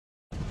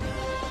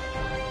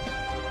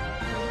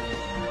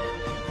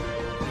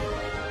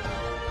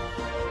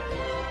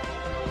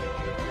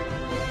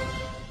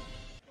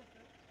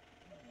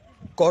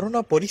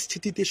Corona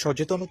পরিস্থিতিতে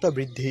সচেতনতা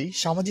বৃদ্ধি,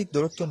 সামাজিক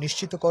দূরত্ব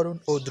নিশ্চিতকরণ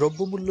ও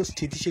দ্রব্যমূল্য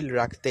স্থিতিশীল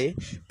রাখতে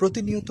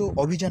প্রতিনিয়ত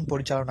অভিযান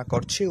পরিচালনা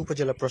করছে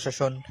উপজেলা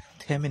প্রশাসন।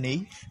 থেমে নেই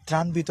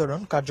ত্রাণ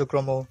বিতরণ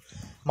কার্যক্রম।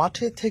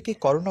 মাঠে থেকে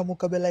করোনা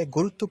মোকাবেলায়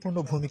গুরুত্বপূর্ণ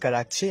ভূমিকা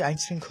রাখছে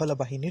আইনশৃঙ্খলা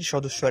বাহিনীর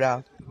সদস্যরা।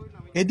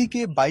 এদিকে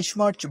 ২২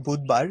 মার্চ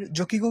বুধবার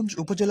জকিগঞ্জ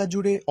উপজেলা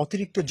জুড়ে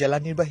অতিরিক্ত জেলা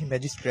নির্বাহী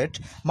ম্যাজিস্ট্রেট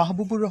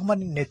মাহবুবুর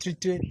রহমানের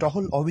নেতৃত্বে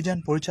টহল অভিযান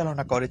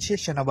পরিচালনা করেছে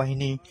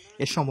সেনাবাহিনী।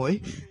 এ সময়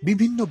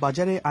বিভিন্ন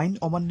বাজারে আইন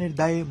অমান্যের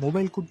দায়ে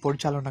মোবাইল কোর্ট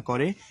পরিচালনা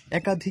করে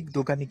একাধিক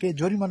দোকানিকে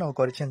জরিমানাও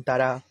করেছেন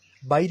তারা।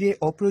 বাইরে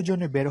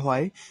অপ্রয়োজনে বের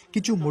হয়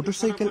কিছু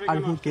মোটরসাইকেল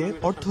আরোহীকে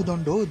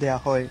অর্থদণ্ডও দেয়া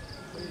হয়।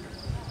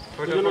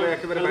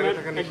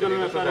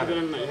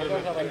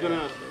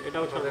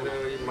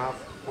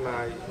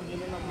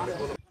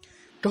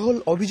 টহল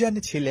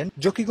অভিযানে ছিলেন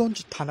জকিগঞ্জ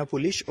থানা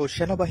পুলিশ ও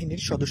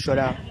সেনাবাহিনীর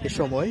সদস্যরা। এ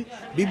সময়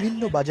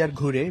বিভিন্ন বাজার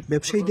ঘুরে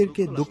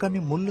ব্যবসায়ীদেরকে দোকানে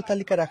মূল্য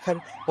তালিকা রাখার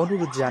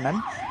অনুরোধ জানান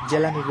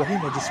জেলা নির্বাহী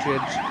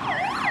ম্যাজিস্ট্রেট।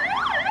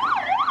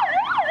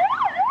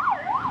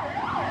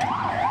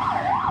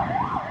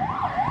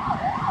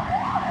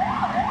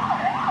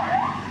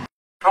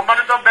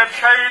 সম্মানিত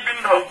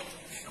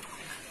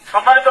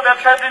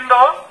ব্যবসায়ীবৃন্দ,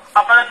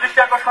 আপনাদের দৃষ্টি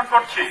আকর্ষণ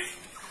করছি,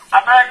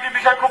 আপনারা একটি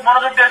বিষয় খুব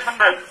মনোযোগ দিয়ে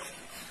শুনবেন।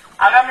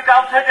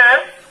 আগামীকাল থেকে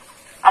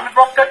আমি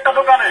প্রত্যেকটা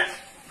দোকানের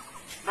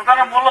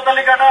মূল্য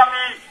তালিকাটা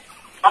আমি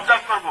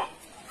অবজার্ভ করব।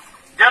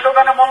 যে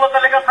দোকানে মূল্য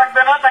তালিকা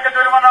থাকবে না তাকে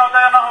জরিমানা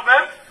আদায় আনা হবে,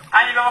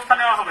 আইনি ব্যবস্থা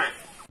নেওয়া হবে।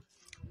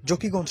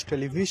 জকিগঞ্জ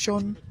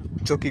টেলিভিশন,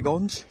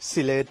 জকিগঞ্জ,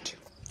 সিলেট।